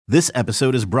This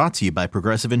episode is brought to you by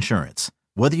Progressive Insurance.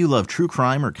 Whether you love true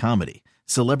crime or comedy,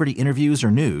 celebrity interviews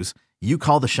or news, you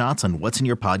call the shots on what's in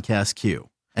your podcast queue.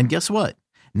 And guess what?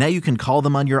 Now you can call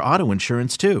them on your auto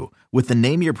insurance too with the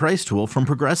Name Your Price tool from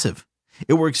Progressive.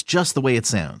 It works just the way it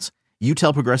sounds. You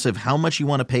tell Progressive how much you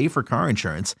want to pay for car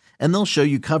insurance, and they'll show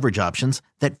you coverage options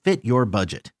that fit your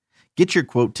budget. Get your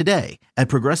quote today at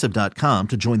Progressive.com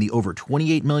to join the over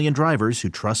 28 million drivers who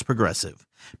trust Progressive.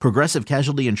 Progressive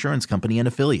Casualty Insurance Company and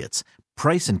Affiliates.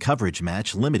 Price and coverage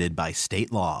match limited by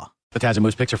state law. The Taz and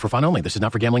Moose picks are for fun only. This is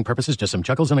not for gambling purposes, just some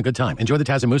chuckles and a good time. Enjoy the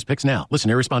Taz and Moose picks now. Listen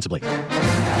irresponsibly.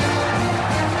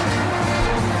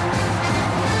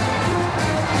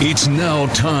 It's now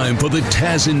time for the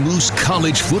Taz and Moose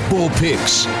college football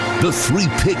picks. The 3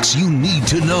 picks you need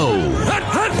to know.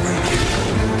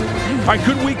 All right,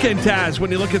 good weekend, Taz. When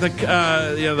you look at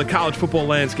the college football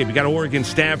landscape, you got Oregon,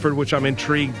 Stanford, which I'm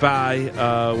intrigued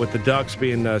by, with the Ducks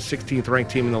being the 16th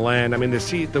ranked team in the land. I mean,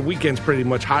 the weekend's pretty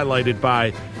much highlighted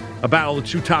by a battle of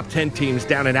 2 top 10 teams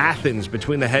down in Athens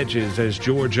between the hedges as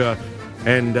Georgia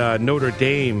and Notre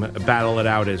Dame battle it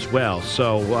out as well.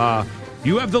 So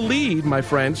you have the lead, my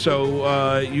friend.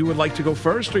 So you would like to go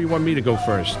first, or you want me to go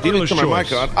first? Dealer's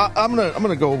choice. I'm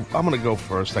gonna go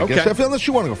first. I guess. Unless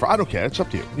you want to go first, I don't care. It's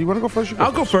up to you. You want to go first?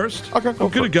 I'll go first. Okay, I'm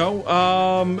good to go.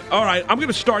 All right, I'm going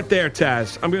to start there,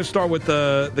 Taz. I'm going to start with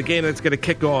the game that's going to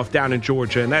kick off down in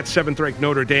Georgia, and that's 7th-ranked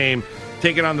Notre Dame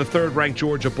taking on the 3rd-ranked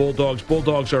Georgia Bulldogs.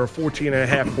 Bulldogs are a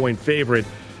 14.5-point favorite.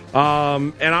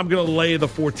 And I'm going to lay the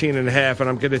 14.5, and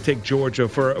I'm going to take Georgia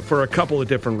for a couple of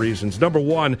different reasons. Number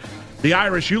one, the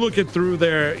Irish, you look at through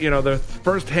their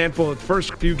first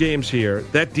few games here,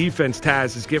 that defense,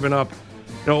 Taz, has given up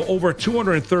over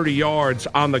 230 yards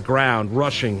on the ground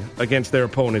rushing against their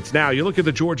opponents. Now, you look at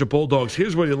the Georgia Bulldogs.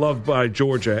 Here's what you love by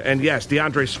Georgia. And, yes,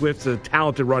 DeAndre Swift's a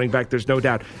talented running back. There's no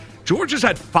doubt. Georgia's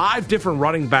had 5 different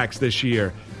running backs this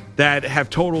year that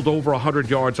have totaled over 100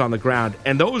 yards on the ground.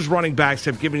 And those running backs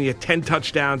have given you 10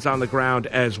 touchdowns on the ground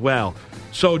as well.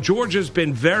 So Georgia's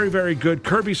been very, very good.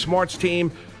 Kirby Smart's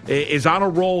team is on a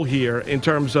roll here in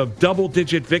terms of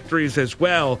double-digit victories as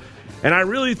well. And I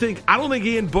don't think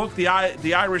Ian Book, the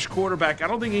Irish quarterback, I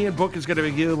don't think Ian Book is going to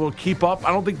be able to keep up.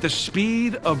 I don't think the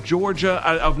speed of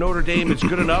of Notre Dame is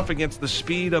good enough against the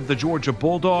speed of the Georgia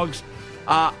Bulldogs.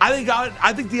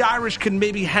 I think the Irish can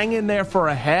maybe hang in there for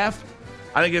a half.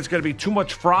 I think it's going to be too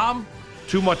much Fromm,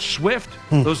 too much Swift,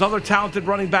 those other talented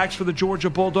running backs for the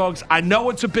Georgia Bulldogs. I know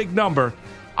it's a big number.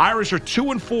 Irish are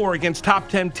 2-4 against top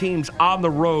 10 teams on the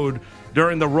road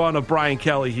during the run of Brian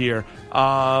Kelly here.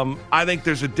 I think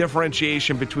there's a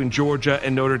differentiation between Georgia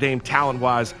and Notre Dame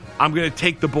talent-wise. I'm going to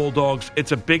take the Bulldogs.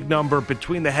 It's a big number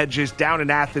between the hedges down in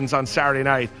Athens on Saturday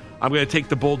night. I'm going to take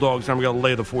the Bulldogs, and I'm going to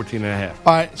lay the 14.5.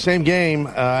 All right, same game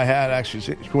I had,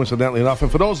 actually, coincidentally enough.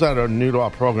 And for those that are new to our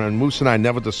program, Moose and I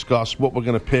never discuss what we're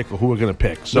going to pick or who we're going to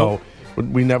pick. So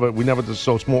we never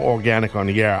so it's more organic on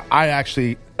the air. I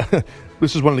actually,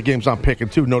 this is one of the games I'm picking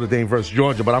too, Notre Dame versus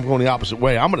Georgia, but I'm going the opposite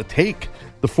way. I'm going to take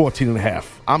the 14.5.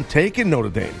 I'm taking Notre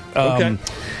Dame. Okay.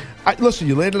 Listen,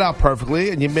 you laid it out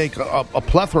perfectly, and you make a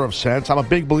plethora of sense. I'm a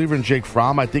big believer in Jake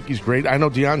Fromm. I think he's great. I know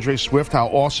DeAndre Swift, how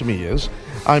awesome he is.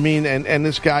 I mean, and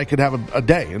this guy could have a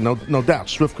day, and no doubt.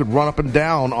 Swift could run up and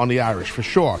down on the Irish, for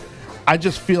sure. I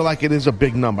just feel like it is a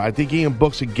big number. I think Ian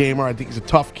Book's a gamer. I think he's a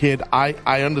tough kid. I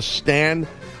understand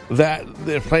that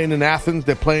they're playing in Athens.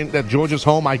 They're playing that Georgia's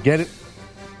home. I get it.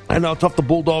 I know how tough the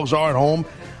Bulldogs are at home.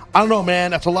 I don't know,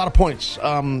 man. That's a lot of points.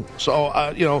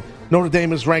 Notre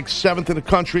Dame is ranked 7th in the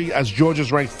country as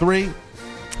Georgia's ranked 3.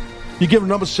 You give a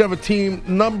number 7th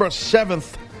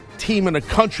team in the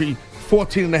country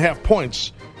 14.5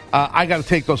 points. I got to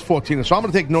take those 14. So I'm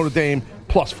going to take Notre Dame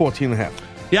plus 14.5.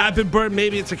 Yeah, I've been burned.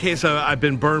 Maybe it's a case of I've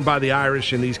been burned by the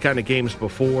Irish in these kind of games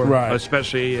before, right.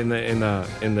 Especially in the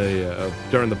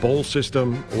during the bowl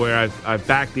system where I've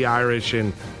backed the Irish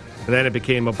and then it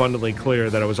became abundantly clear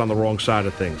that I was on the wrong side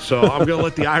of things. So I'm going to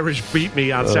let the Irish beat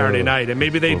me on Saturday night, and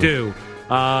maybe they do.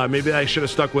 Maybe I should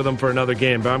have stuck with them for another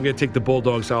game, but I'm going to take the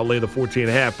Bulldogs. I'll lay the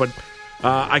 14.5. But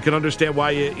I can understand why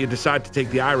you decide to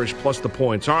take the Irish plus the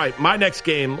points. All right, my next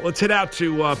game, let's head out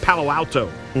to Palo Alto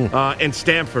and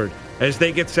Stanford as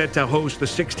they get set to host the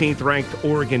 16th-ranked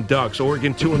Oregon Ducks.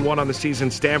 Oregon 2-1 on the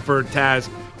season. Stanford, Taz,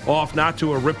 off not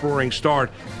to a rip-roaring start.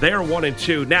 They are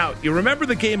 1-2. Now, you remember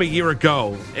the game a year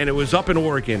ago, and it was up in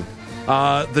Oregon.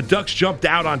 The Ducks jumped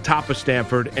out on top of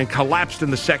Stanford and collapsed in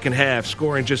the second half,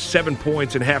 scoring just 7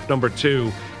 points in half number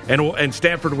 2. And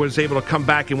Stanford was able to come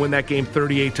back and win that game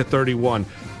 38-31.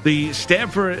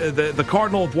 The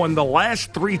Cardinals have won the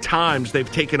last 3 times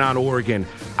they've taken on Oregon.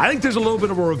 I think there's a little bit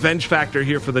of a revenge factor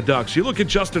here for the Ducks. You look at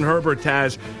Justin Herbert,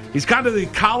 Taz. He's kind of the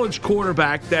college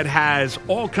quarterback that has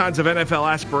all kinds of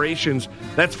NFL aspirations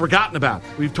that's forgotten about.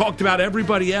 We've talked about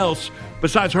everybody else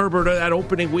besides Herbert that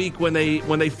opening week when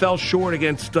they fell short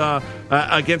against the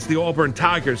Auburn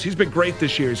Tigers. He's been great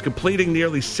this year. He's completing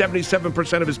nearly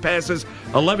 77% of his passes,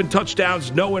 11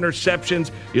 touchdowns, no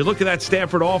interceptions. You look at that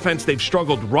Stanford offense, they've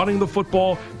struggled running the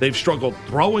football. They've struggled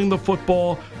throwing the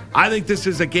football. I think this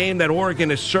is a game that Oregon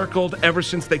has circled ever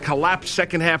since they collapsed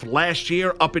second half last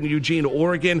year up in Eugene,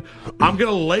 Oregon. I'm going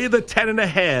to lay the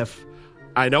 10.5.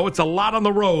 I know it's a lot on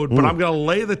the road, but I'm going to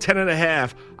lay the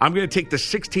 10.5. I'm going to take the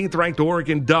 16th ranked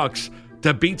Oregon Ducks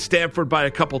to beat Stanford by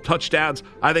a couple touchdowns.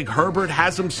 I think Herbert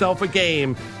has himself a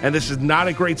game, and this is not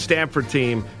a great Stanford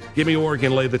team. Give me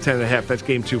Oregon, lay the 10.5. That's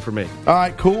game 2 for me. All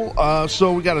right, cool.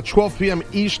 So we got a 12 p.m.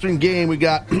 Eastern game. We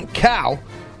got Cal.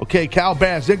 Okay, Cal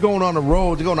Bears, they're going on the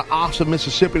road. They're going to Austin,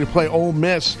 Mississippi to play Ole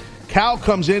Miss. Cal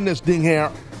comes in this thing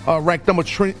here, ranked number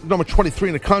 23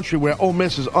 in the country, where Ole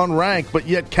Miss is unranked, but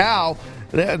yet Cal,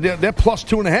 they're plus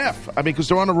 2.5. I mean, because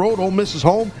they're on the road, Ole Miss is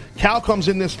home. Cal comes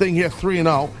in this thing here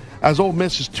 3-0, as Ole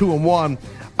Miss is 2-1.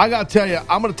 I got to tell you,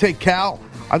 I'm going to take Cal.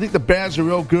 I think the Bears are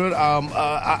real good. I'm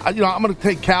going to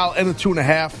take Cal and the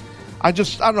 2.5. I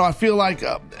don't know. I feel like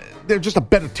they're just a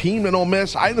better team than Ole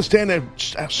Miss. I understand they're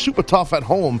super tough at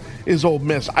home is Ole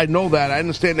Miss. I know that. I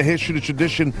understand the history, the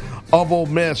tradition of Ole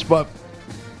Miss. But,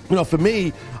 for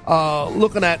me,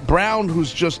 looking at Brown,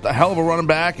 who's just a hell of a running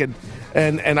back, and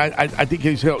I think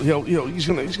he's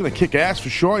gonna kick ass for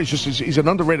sure. He's an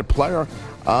underrated player.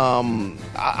 I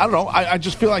don't know. I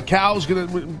just feel like Cal's gonna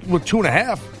with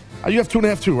 2.5. You have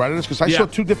 2.5 too, right? Because I saw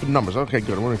two different numbers. Okay,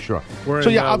 good. I want to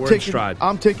make sure.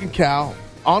 I'm taking Cal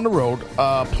on the road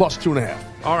plus 2.5.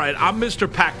 All right, I'm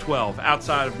Mr. Pac-12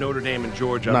 outside of Notre Dame and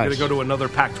Georgia. I'm going to go to another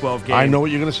Pac-12 game. I know what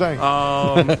you're going to say.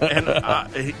 And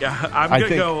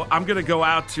I'm going to go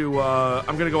out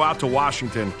to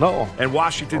Washington. No. And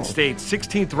Washington State,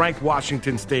 16th ranked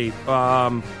Washington State.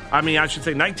 I should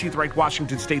say 19th ranked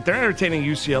Washington State. They're entertaining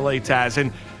UCLA, Taz,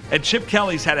 and Chip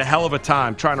Kelly's had a hell of a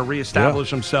time trying to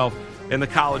reestablish himself in the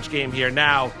college game here.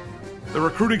 Now, the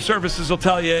recruiting services will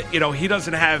tell you, he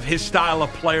doesn't have his style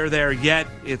of player there yet.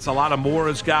 It's a lot of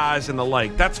Mora's guys and the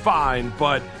like. That's fine,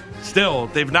 but still,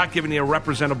 they've not given you a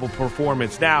representable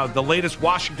performance. Now, the latest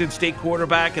Washington State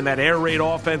quarterback in that air raid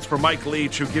offense for Mike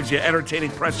Leach, who gives you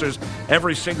entertaining pressers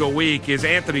every single week, is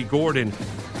Anthony Gordon.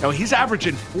 Now, he's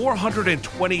averaging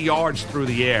 420 yards through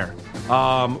the air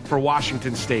for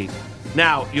Washington State.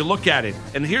 Now, you look at it,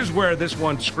 and here's where this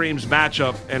one screams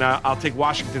matchup, and I'll take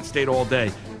Washington State all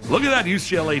day. Look at that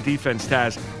UCLA defense,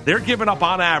 Taz. They're giving up,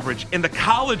 on average, in the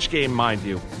college game, mind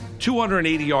you,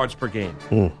 280 yards per game.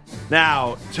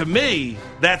 Now, to me,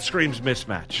 that screams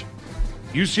mismatch.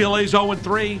 UCLA's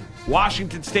 0-3.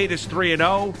 Washington State is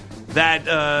 3-0.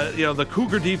 The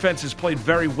Cougar defense has played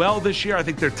very well this year. I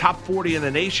think they're top 40 in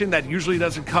the nation. That usually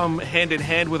doesn't come hand in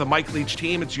hand with a Mike Leach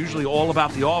team. It's usually all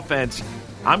about the offense.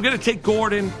 I'm going to take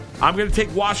Gordon. I'm going to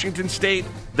take Washington State.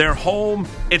 They're home.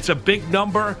 It's a big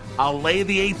number. I'll lay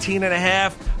the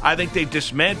 18.5. I think they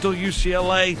dismantle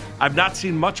UCLA. I've not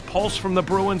seen much pulse from the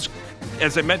Bruins.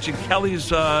 As I mentioned,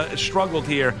 Kelly's struggled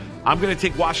here. I'm going to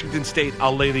take Washington State.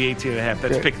 I'll lay the 18.5.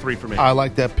 That's pick 3 for me. I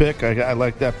like that pick. I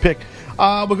like that pick.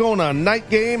 We're going to a night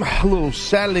game, a little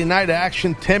Saturday night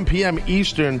action, 10 p.m.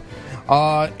 Eastern.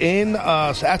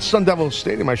 At Sun Devil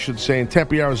Stadium, I should say, in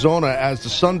Tempe, Arizona, as the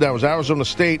Sun Devils, Arizona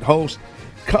State, host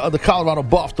the Colorado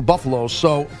the Buffaloes.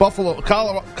 So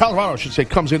Colorado, I should say,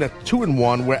 comes in at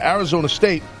 2-1, where Arizona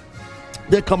State,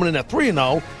 they're coming in at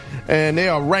 3-0, and they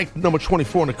are ranked number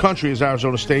 24 in the country as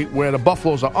Arizona State, where the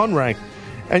Buffaloes are unranked.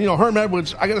 And Herm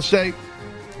Edwards, I got to say,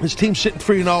 his team's sitting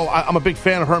 3-0. I'm a big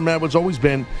fan of Herm Edwards, always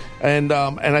been, and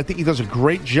I think he does a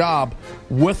great job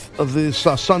with this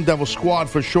Sun Devil squad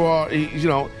for sure. He's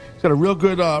got a real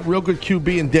good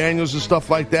QB in Daniels and stuff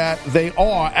like that. They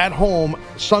are at home.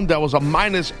 Sun Devils are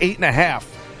minus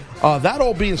 8.5. That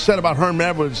all being said about Herm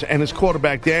Edwards and his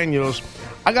quarterback Daniels,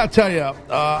 I got to tell you,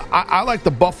 I like the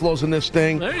Buffaloes in this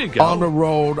thing. There you go. On the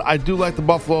road, I do like the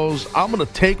Buffaloes. I'm going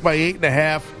to take my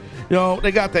 8.5.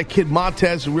 They got that kid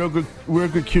Montez, a real good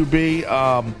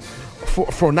QB.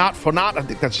 For not, I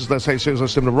think that's how you say it.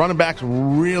 The running back's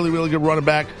really, really good running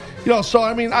back. So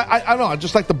I mean, I don't know. I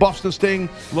just like the Buffs thing.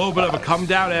 A little bit of a come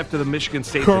down after the Michigan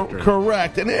State victory.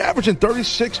 Correct, and they're averaging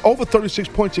over 36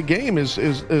 points a game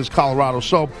is Colorado.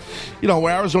 So,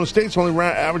 where Arizona State's only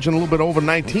averaging a little bit over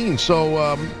 19. So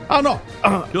I don't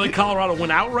know. You like Colorado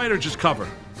win outright or just cover?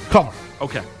 Cover.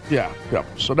 Okay. Yeah.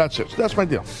 So that's it. That's my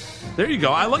deal. There you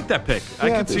go. I like that pick. I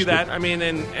can see that. Good. I mean,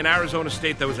 in Arizona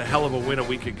State, that was a hell of a win a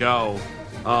week ago.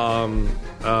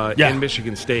 in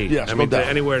Michigan State. Yes, I mean, no doubt.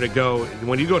 anywhere to go.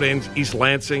 When you go to East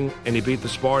Lansing and you beat the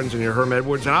Spartans and you're Herm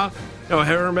Edwards, and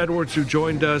Herm Edwards, who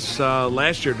joined us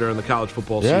last year during the college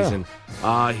football season,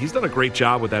 he's done a great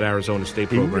job with that Arizona State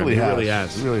program. He really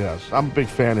has. He really has. I'm a big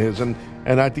fan of his, and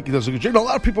I think he does a good job. A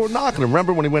lot of people were knocking him.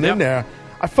 Remember when he went in there?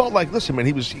 I felt like, listen, man,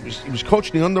 he was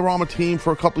coaching the Under Armour team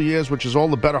for a couple of years, which is all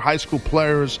the better high school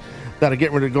players that are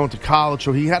getting ready to go into college.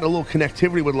 So he had a little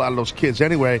connectivity with a lot of those kids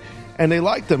anyway, and they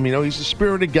liked him. He's a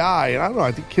spirited guy, and I don't know.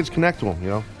 I think kids connect to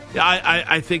him. Yeah,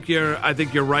 I think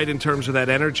you're right in terms of that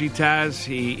energy, Taz.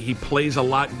 He plays a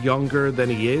lot younger than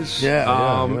he is.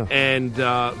 And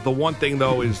the one thing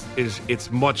though is it's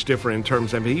much different in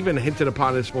terms of, he even hinted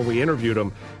upon this when we interviewed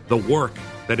him, the work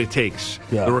that it takes,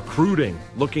 the recruiting,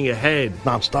 looking ahead,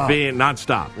 being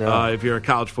nonstop. If you're a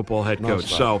college football head coach,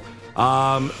 so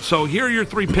here are your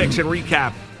 3 picks in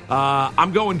recap.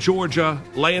 I'm going Georgia,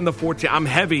 laying the 14. I'm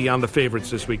heavy on the favorites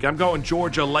this week. I'm going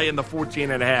Georgia, laying the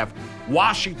 14.5.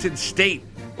 Washington State,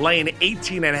 laying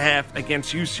 18.5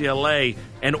 against UCLA.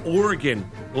 And Oregon,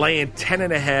 laying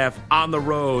 10.5 on the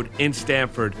road in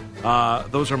Stanford.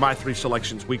 Those are my 3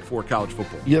 selections, Week 4 college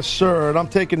football. Yes, sir. And I'm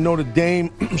taking Notre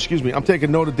Dame. I'm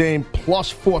taking Notre Dame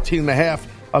plus 14.5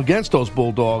 against those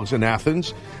Bulldogs in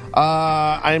Athens.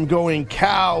 I am going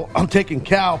Cal. I'm taking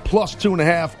Cal plus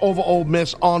 2.5 over Ole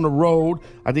Miss on the road.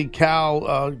 I think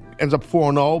Cal ends up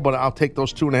 4-0, but I'll take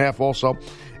those 2.5 also.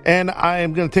 And I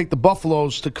am going to take the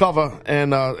Buffaloes to cover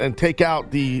and take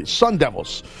out the Sun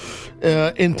Devils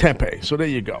in Tempe. So there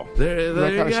you go.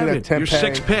 There you have it. Your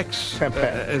 6 picks.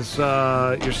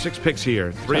 Your 6 picks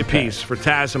here. 3 apiece for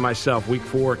Taz and myself. Week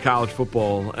 4 college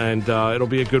football, and it'll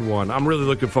be a good one. I'm really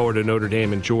looking forward to Notre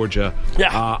Dame and Georgia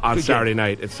on Saturday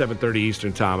night at 7:30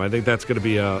 Eastern time. I think that's going to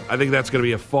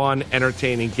be a fun,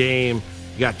 entertaining game.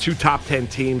 You got 2 top 10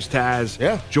 teams, Taz.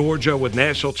 Georgia with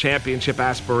national championship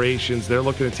aspirations. They're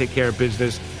looking to take care of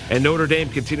business. And Notre Dame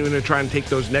continuing to try and take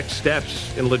those next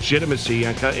steps in legitimacy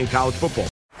in college football.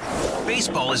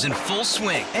 Baseball is in full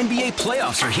swing. NBA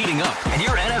playoffs are heating up, and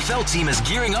your NFL team is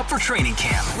gearing up for training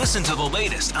camp. Listen to the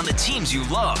latest on the teams you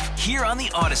love here on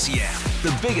the Odyssey app.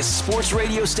 The biggest sports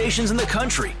radio stations in the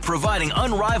country, providing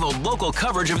unrivaled local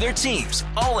coverage of their teams,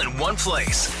 all in one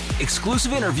place.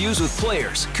 Exclusive interviews with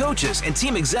players, coaches, and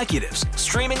team executives,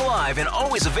 streaming live and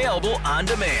always available on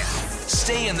demand.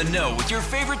 Stay in the know with your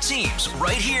favorite teams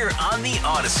right here on the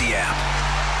Odyssey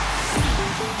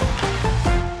app.